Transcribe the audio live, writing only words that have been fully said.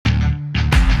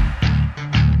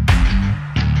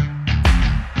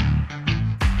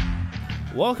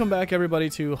Welcome back, everybody,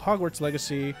 to Hogwarts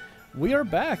Legacy. We are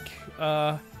back.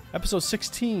 Episode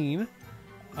 16.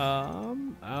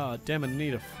 Damn, I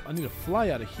need to fly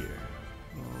out of here.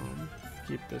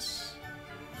 Keep this.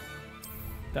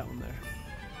 That one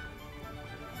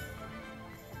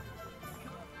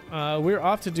there. We're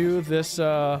off to do this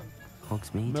Mildoreus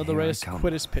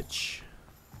Quidditch pitch.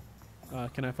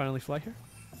 Can I finally fly here?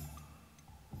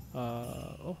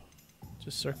 Oh,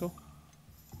 just circle.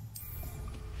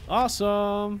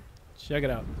 Awesome! Check it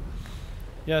out.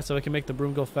 Yeah, so I can make the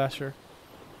broom go faster.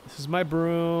 This is my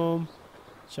broom.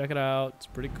 Check it out. It's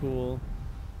pretty cool.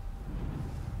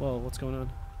 Whoa, what's going on?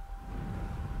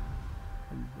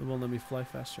 It won't let me fly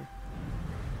faster.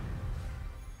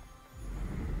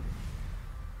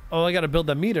 Oh, I gotta build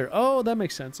that meter. Oh, that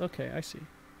makes sense. Okay, I see.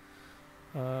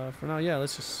 For now, yeah,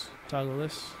 let's just toggle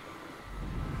this.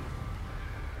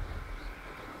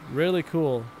 Really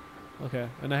cool. Okay,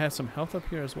 and I have some health up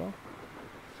here as well.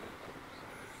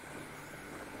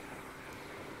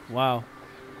 Wow.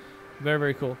 Very,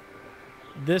 very cool.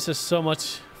 This is so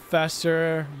much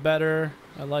faster, better.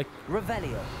 I like...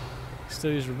 Revelio. Still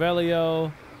use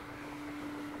Revelio.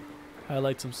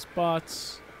 Highlight some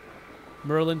spots.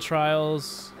 Merlin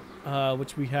Trials,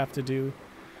 which we have to do.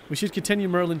 We should continue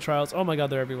Merlin Trials. Oh my god,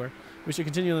 they're everywhere. We should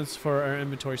continue this for our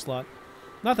inventory slot.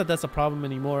 Not that that's a problem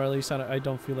anymore, at least I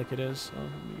don't feel like it is. Oh,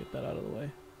 let me get that out of the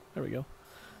way. There we go.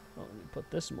 Oh, let me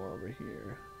put this more over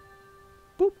here.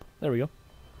 Boop. There we go.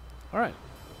 Alright.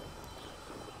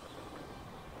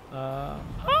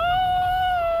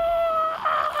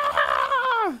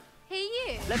 Hey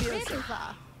you,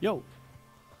 Ravenclaw. Yo.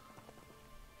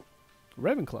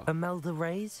 Ravenclaw. Imelda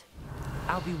Reyes?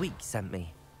 Albie Weeks sent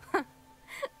me.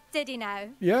 Did he now?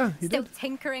 Yeah, he Still did.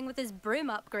 tinkering with his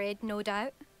broom upgrade, no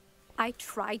doubt. I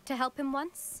tried to help him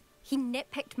once. He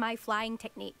nitpicked my flying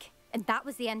technique, and that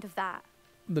was the end of that.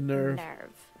 The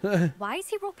nerve. Why is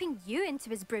he roping you into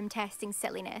his broom testing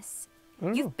silliness? I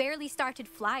don't know. You've barely started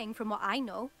flying from what I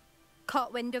know.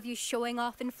 Caught wind of you showing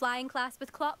off in flying class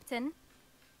with Clopton.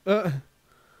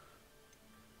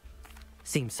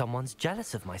 Seems someone's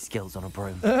jealous of my skills on a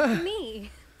broom.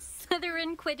 Me?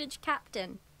 Slytherin Quidditch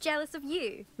captain. Jealous of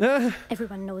you.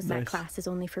 Everyone knows that class is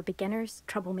only for beginners,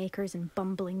 troublemakers, and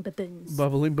bumbling baboons.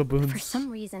 Bubbling baboons. For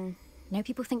some reason, now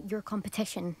people think you're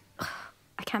competition. Ugh,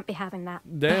 I can't be having that.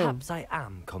 Damn. Perhaps I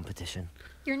am competition.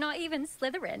 You're not even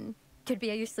Slytherin. Could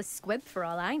be a useless squib for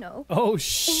all I know. Oh,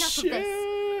 Enough of this.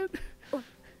 shit. Oh,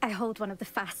 I hold one of the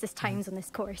fastest times on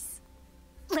this course.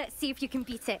 Let's see if you can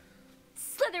beat it.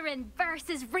 Slytherin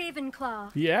versus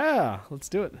Ravenclaw. Yeah, let's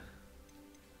do it.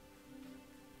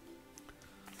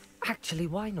 Actually,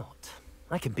 why not?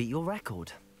 I can beat your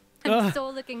record. I'm so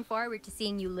looking forward to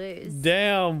seeing you lose.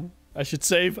 Damn. I should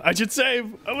save. I'm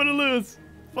gonna lose.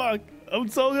 Fuck. I'm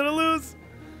so gonna lose.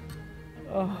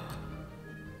 Oh.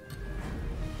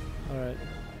 Alright.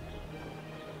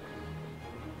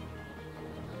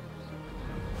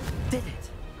 Did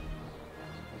it?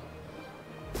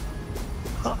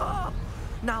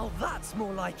 Now that's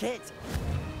more like it.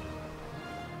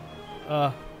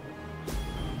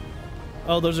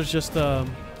 Oh, those are just, I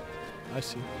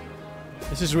see.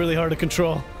 This is really hard to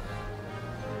control.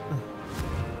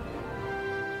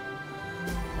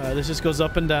 This just goes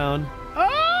up and down.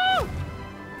 Ah!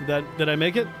 Did I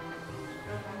make it?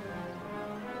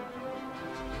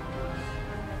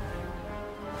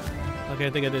 Okay, I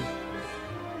think I did.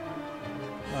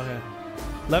 Okay.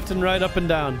 Left and right, up and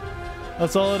down.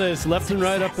 That's all it is. Left and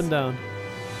right, up and down.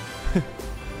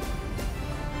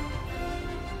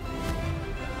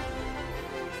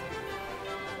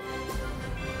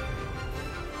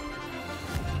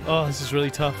 Oh, this is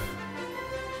really tough.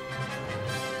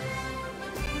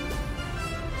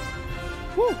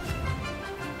 Woo!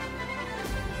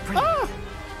 Ah!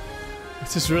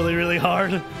 This is really, really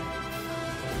hard.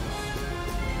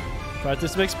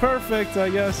 Practice makes perfect, I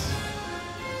guess.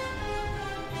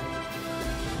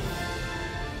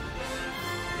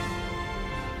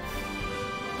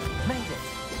 Made it.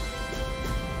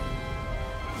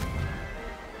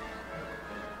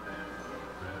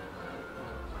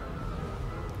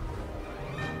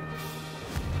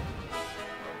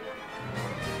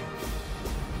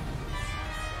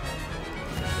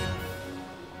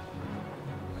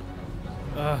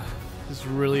 This is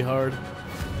really hard.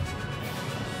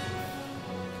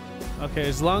 Okay,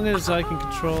 as long as I can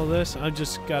control this, I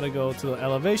just gotta go to the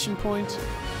elevation point.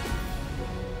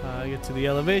 Get to the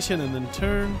elevation and then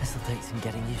turn. This'll take some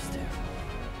getting used to.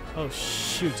 Oh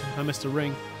shoot, I missed a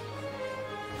ring.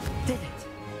 Did it?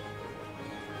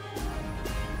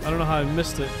 I don't know how I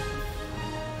missed it.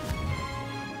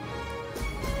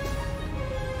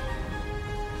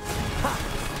 Ha!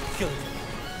 Good.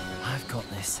 got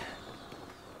this.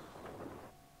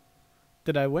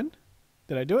 Did I win?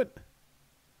 Did I do it?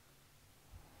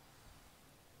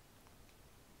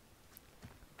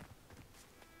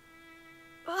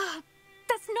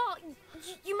 That's not...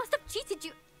 You must have cheated,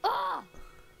 you... Ugh.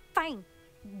 Fine.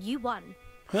 You won.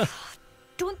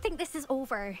 Don't think this is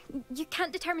over. You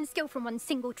can't determine skill from one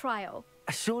single trial.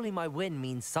 Surely my win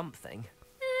means something.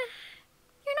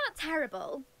 You're not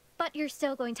terrible, but you're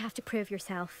still going to have to prove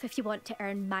yourself if you want to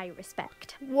earn my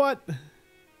respect. What?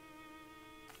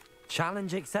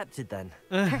 Challenge accepted then.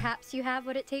 Perhaps you have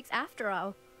what it takes after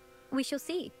all. We shall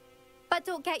see. But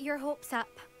don't get your hopes up.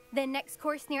 The next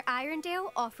course near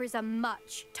Irondale offers a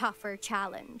much tougher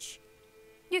challenge.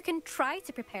 You can try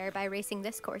to prepare by racing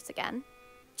this course again.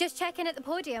 Just check in at the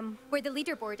podium, where the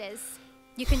leaderboard is.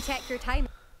 You can check your time.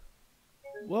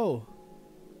 Whoa.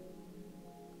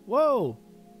 Whoa.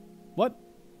 What?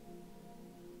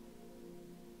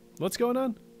 What's going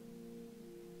on?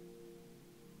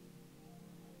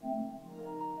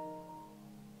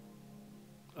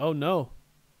 Oh no.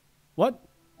 What?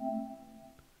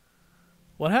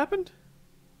 What happened?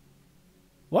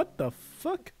 What the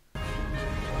fuck?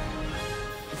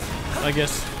 I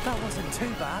guess That wasn't too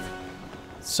bad.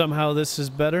 somehow this is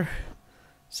better.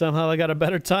 Somehow I got a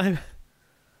better time.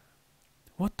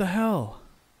 What the hell?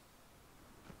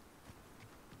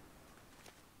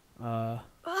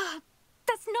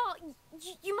 That's not...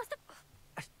 You must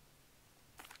have...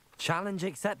 Challenge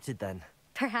accepted then.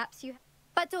 Perhaps you...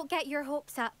 But don't get your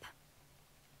hopes up.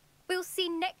 We'll see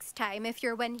next time if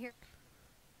your win here...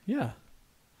 Yeah.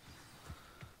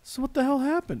 So what the hell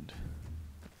happened?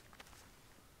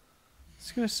 I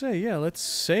was gonna say, yeah, let's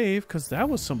save, because that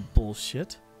was some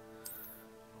bullshit.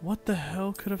 What the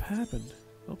hell could have happened?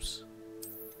 Oops.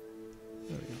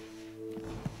 There we go.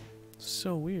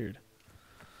 So weird.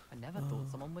 I never thought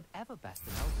someone would ever best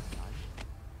an elder's time.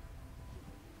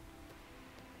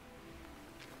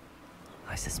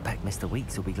 I suspect Mr.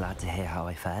 Weeks will be glad to hear how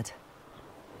I fared.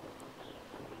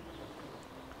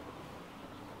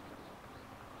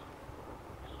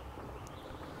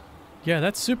 Yeah,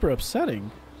 that's super upsetting.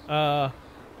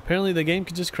 Apparently the game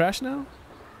could just crash now?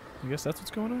 I guess that's what's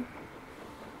going on?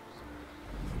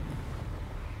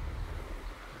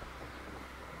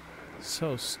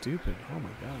 So stupid. Oh my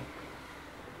god.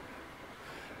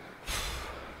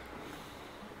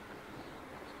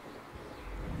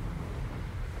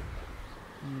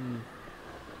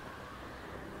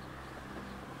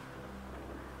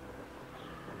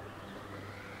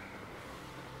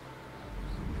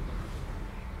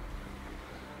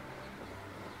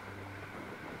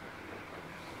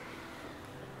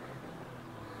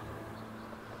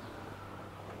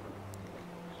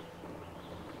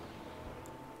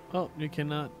 Oh, you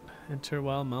cannot enter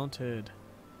while mounted.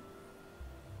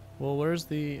 Well, where's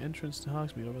the entrance to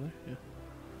Hogsmeade? Over there? Yeah.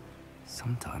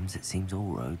 Sometimes it seems all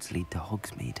roads lead to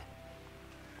Hogsmeade.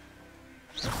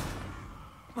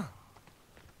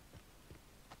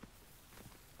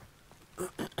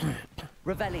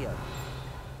 Revelio.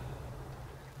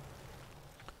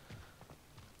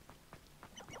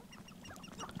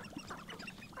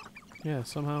 Yeah,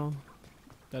 somehow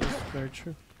that is very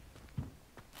true.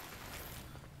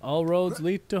 All roads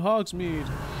lead to Hogsmeade.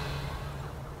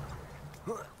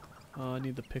 Oh, I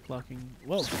need the pick locking.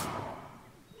 Whoa.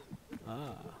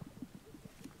 Ah.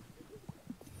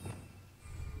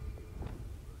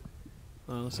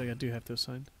 Oh, looks like I do have to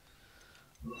assign.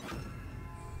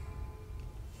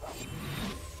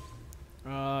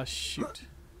 Ah, shoot.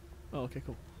 Oh, okay,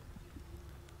 cool.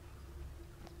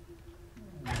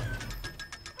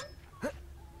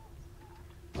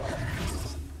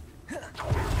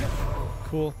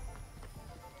 Cool.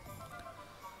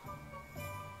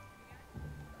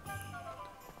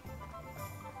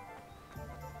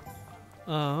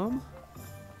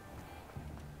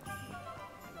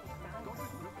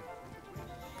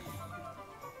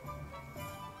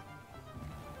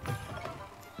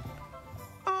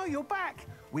 Oh, you're back.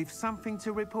 With something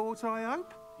to report, I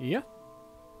hope? Yeah.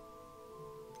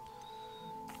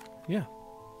 Yeah.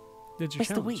 Did you Mr.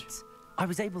 challenge? Weeks, I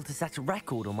was able to set a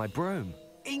record on my broom.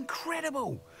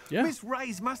 Incredible! Yeah. Miss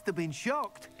Reyes must have been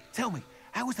shocked. Tell me,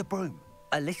 how was the broom?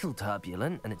 A little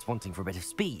turbulent, and it's wanting for a bit of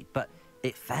speed, but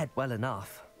it fared well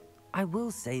enough. I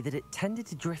will say that it tended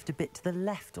to drift a bit to the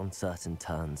left on certain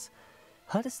turns.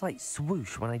 Heard a slight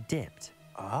swoosh when I dipped.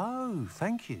 Oh,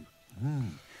 thank you.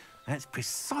 That's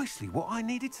precisely what I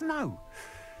needed to know.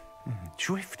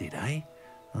 Drifted, eh?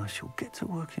 I shall get to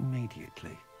work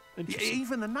immediately. Interesting.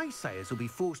 Even the naysayers will be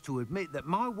forced to admit that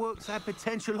my work's had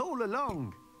potential all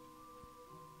along.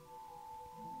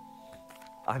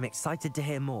 I'm excited to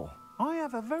hear more. I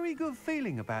have a very good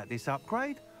feeling about this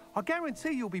upgrade. I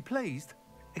guarantee you'll be pleased.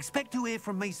 Expect to hear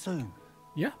from me soon.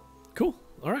 Yeah, cool.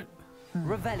 All right.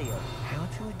 Revelio. How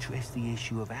to address the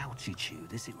issue of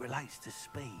altitude as it relates to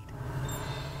speed.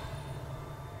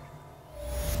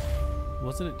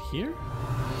 Wasn't it here?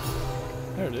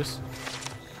 There it is.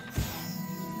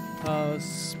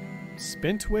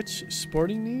 Spintwitch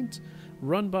Sporting Needs,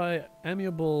 run by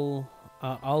amiable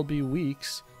Albie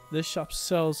Weeks. This shop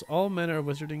sells all manner of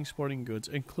wizarding sporting goods,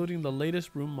 including the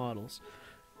latest broom models.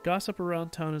 Gossip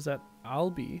around town is that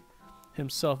Albie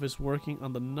himself is working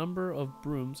on the number of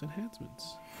brooms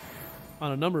enhancements.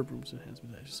 On a number of brooms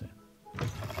enhancements, I should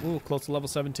say. Ooh, close to level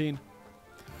 17.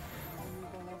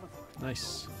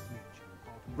 Nice.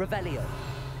 Revelio.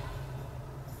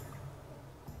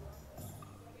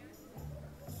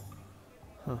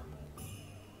 Huh.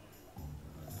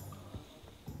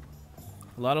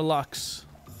 A lot of locks.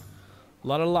 A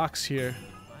lot of locks here.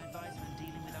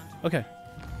 Okay.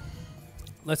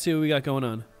 Let's see what we got going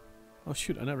on. Oh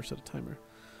shoot, I never set a timer.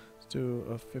 Let's do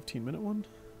a 15-minute one.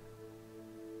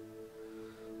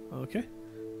 Okay.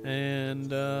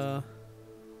 And oh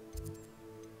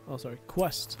sorry,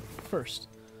 quest first.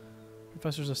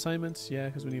 Professor's assignments, yeah,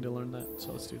 because we need to learn that,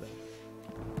 so let's do that.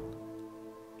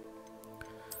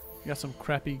 We got some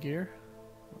crappy gear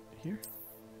here.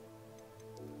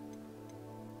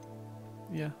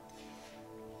 Yeah.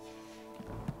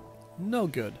 No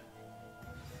good.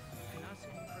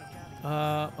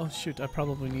 Oh shoot, I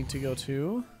probably need to go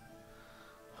to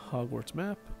Hogwarts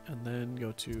map and then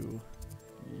go to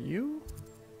you.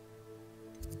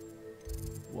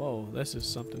 Whoa, this is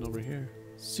something over here.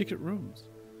 Secret rooms.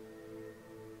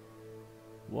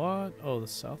 What? Oh, the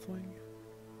south wing?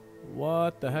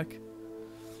 What the heck?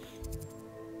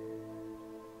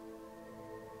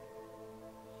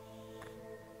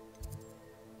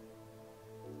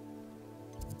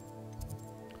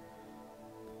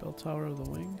 Bell Tower of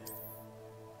the Wing.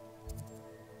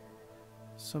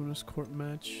 Summoner's Court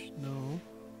match. No.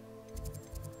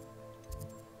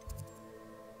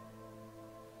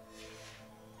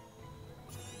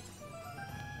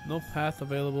 No path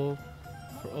available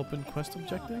for open quest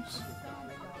objectives.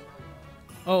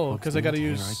 Oh, because I gotta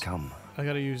use. I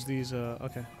gotta use these.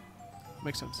 Okay,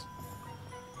 makes sense.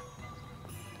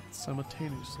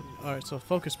 Simultaneously. All right, so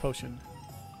focus potion.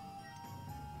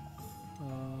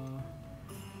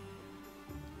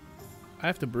 I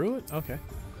have to brew it. Okay,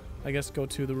 I guess go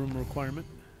to the room requirement.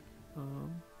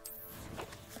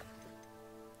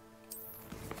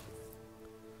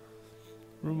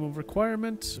 Room of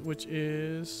requirement, which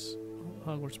is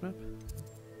Hogwarts map.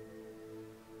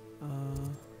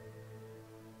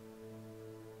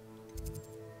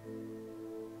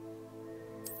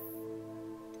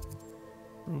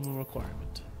 Room of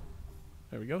requirement.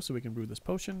 There we go. So we can brew this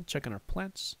potion. Check on our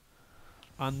plants.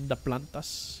 On the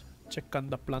plantas. Check on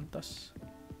the plantas.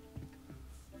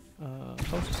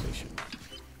 Potion station.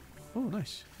 Oh,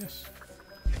 nice. Yes.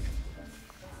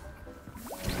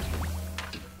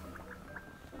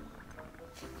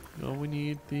 No, we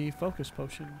need the focus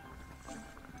potion.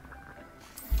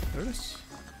 There it is.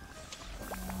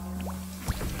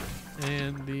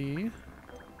 And the...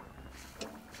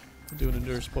 we'll do an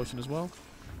endurance potion as well.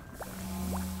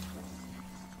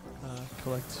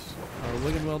 Collect our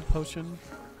Wiggenweld potion.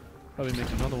 Probably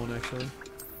make another one actually,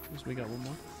 because we got one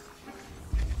more.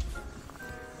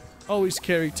 Always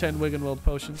carry 10 Wiggenweld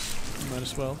potions. Might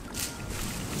as well.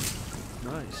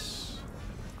 Nice.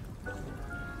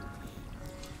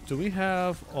 Do we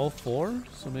have all 4?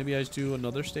 So maybe I just do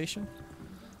another station.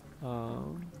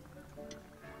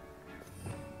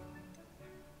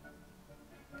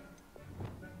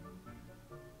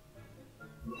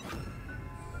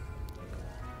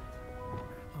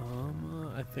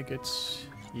 I think it's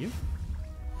you.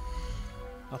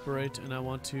 Operate, and I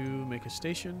want to make a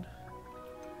station.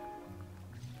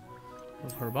 A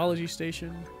herbology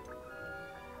station.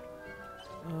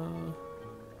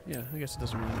 Yeah, I guess it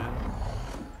doesn't really matter.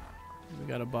 We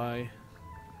gotta buy.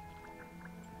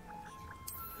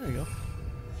 There you go.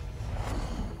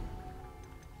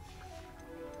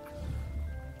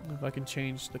 If I can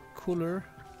change the cooler.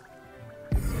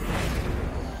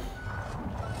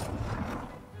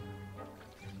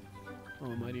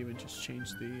 Oh, I might even just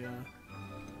change the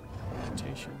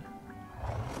orientation.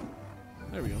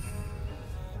 There we go.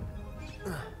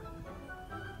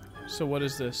 So what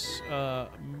is this?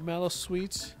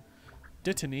 Mallowsweet,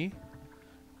 Dittany,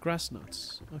 grass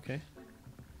nuts. Okay.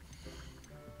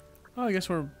 Oh, I guess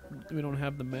we don't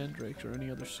have the mandrakes or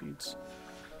any other seeds.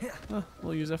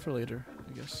 We'll use that for later,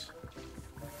 I guess.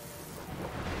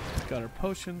 Got our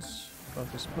potions.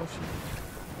 Focus potion.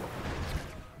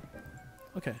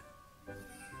 Okay.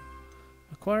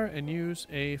 Acquire and use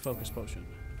a focus potion.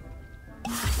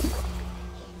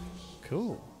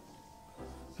 Cool.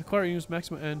 Acquire and use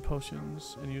maximum N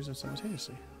potions and use them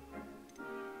simultaneously.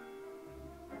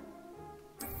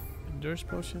 Endurance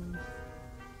potion.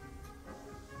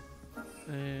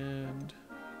 And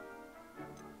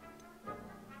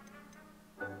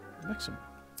maximum.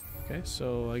 Okay,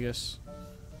 so I guess.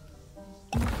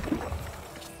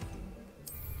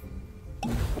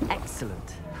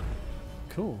 Excellent.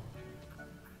 Cool.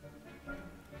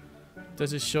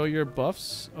 Does it show your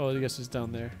buffs? Oh, I guess it's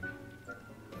down there.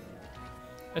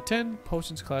 Attend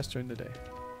potions class during the day.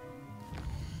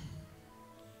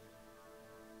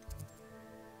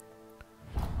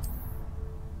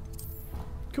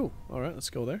 Cool. All right, let's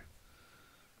go there.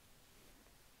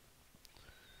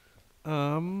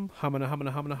 Hamana.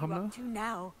 Up to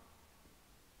now.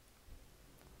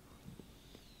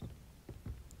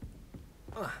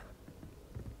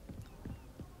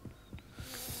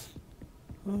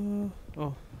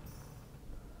 Oh.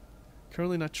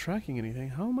 Currently not tracking anything.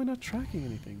 How am I not tracking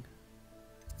anything?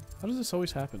 How does this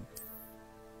always happen?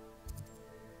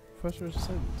 Professor's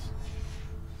assignments.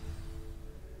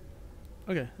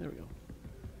 Okay, there we go.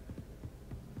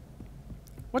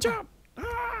 Watch out!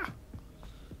 Ah!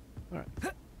 Alright.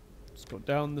 Let's go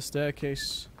down the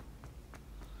staircase.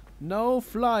 No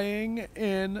flying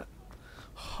in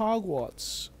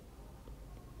Hogwarts.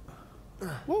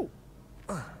 Whoa!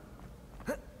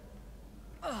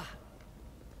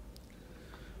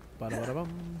 Ba-da-ba-da-bum.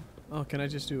 Oh, can I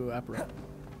just do apparate?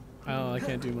 Oh, I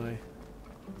can't do my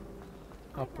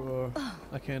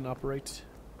I can't operate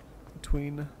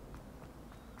between.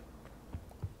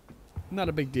 Not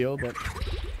a big deal, but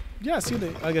yeah. See,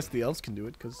 I guess the elves can do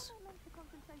it because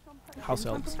house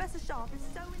elves.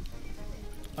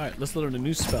 All right, let's learn a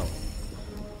new spell.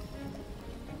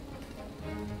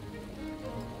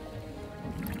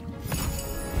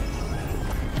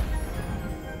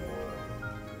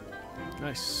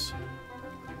 Nice.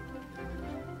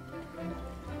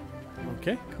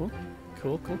 Okay, cool.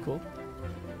 Cool.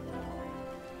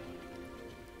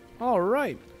 All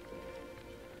right.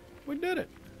 We did it.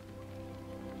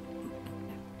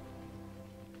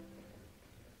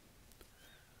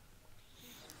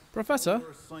 Professor? Your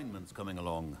assignments coming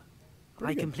along.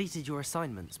 I completed your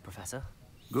assignments, Professor.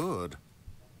 Good.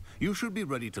 You should be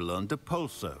ready to learn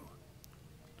Depulso.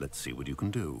 Let's see what you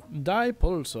can do.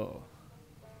 Depulso.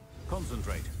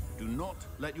 Concentrate. Do not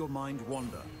let your mind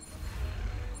wander.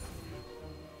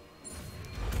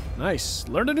 Nice.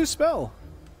 Learn a new spell.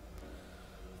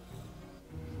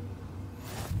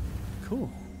 Cool.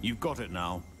 You've got it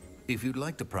now. If you'd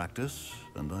like to practice,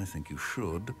 and I think you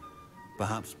should,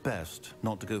 perhaps best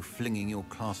not to go flinging your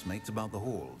classmates about the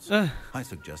halls. I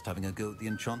suggest having a go at the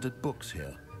enchanted books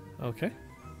here. Okay.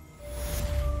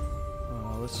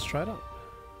 Let's try it out.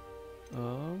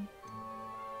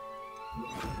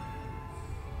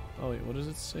 Oh wait, what does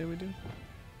it say we do?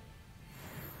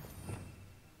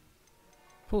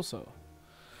 Pulso.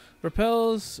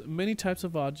 Repels many types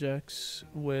of objects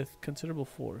with considerable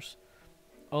force.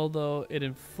 Although it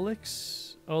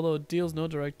deals no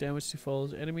direct damage to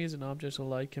foes, enemies and objects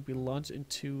alike can be launched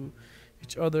into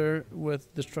each other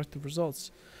with destructive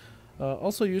results.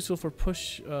 Also useful for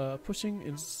pushing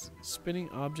and spinning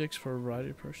objects for a variety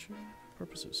of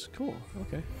purposes. Cool.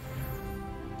 Okay.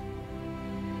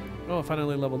 Oh, I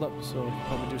finally leveled up, so I can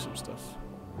probably do some stuff.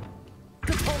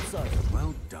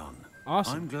 Well done.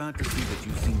 Awesome. I'm glad to see that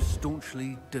you seem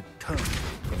staunchly determined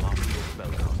to master your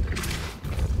spellcasting.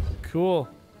 Cool.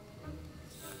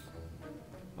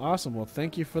 Awesome. Well,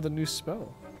 thank you for the new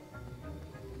spell.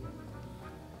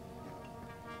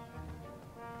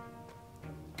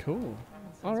 Cool.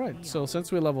 All right. So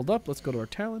since we leveled up, let's go to our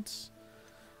talents.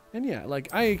 And yeah,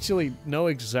 like I actually know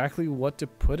exactly what to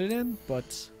put it in,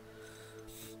 but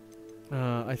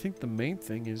I think the main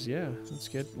thing is, yeah, let's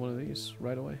get one of these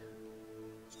right away.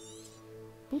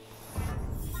 Boop.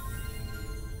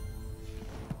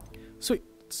 Sweet.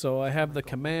 So I have the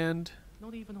command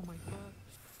Not even on my bird.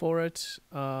 for it.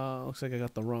 Looks like I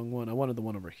got the wrong one. I wanted the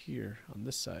one over here on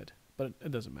this side, but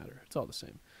it doesn't matter. It's all the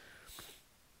same.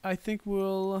 I think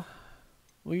we'll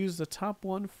use the top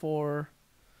one for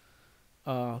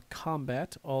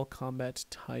combat, all combat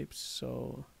types.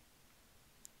 So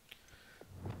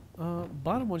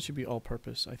bottom one should be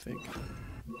all-purpose, I think.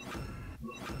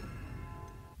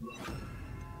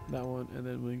 That one, and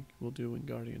then we'll do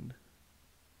Wingardium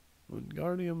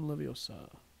Leviosa.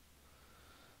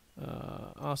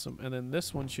 Awesome. And then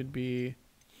this one should be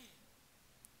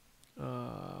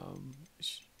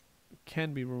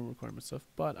can be room requirement stuff,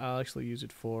 but I'll actually use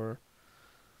it for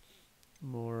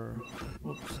more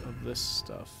of this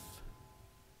stuff.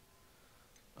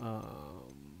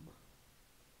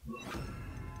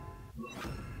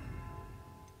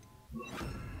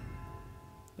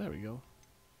 There we go.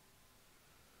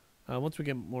 Once we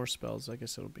get more spells, I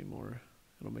guess it'll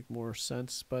make more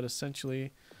sense. But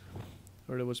essentially,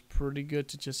 or it was pretty good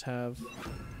to just have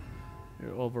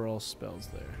your overall spells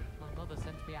there. My mother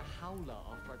sent me a howler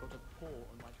after I got a paw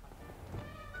on my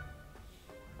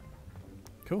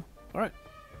Cool. All right.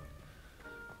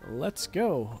 Let's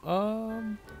go.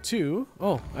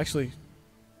 Actually,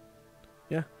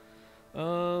 yeah.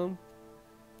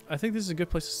 I think this is a good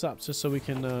place to stop, just so we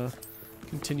can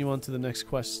continue on to the next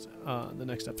quest, the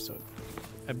next episode.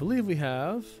 I believe we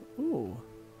have. Ooh.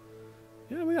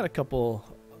 Yeah, we got a couple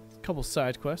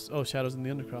side quests. Oh, Shadows in the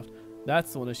Undercroft.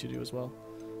 That's the one I should do as well.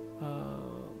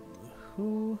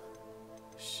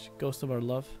 Ghost of Our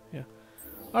Love. Yeah.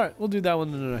 All right, we'll do that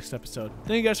one in the next episode.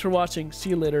 Thank you guys for watching. See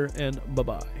you later, and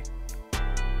bye-bye.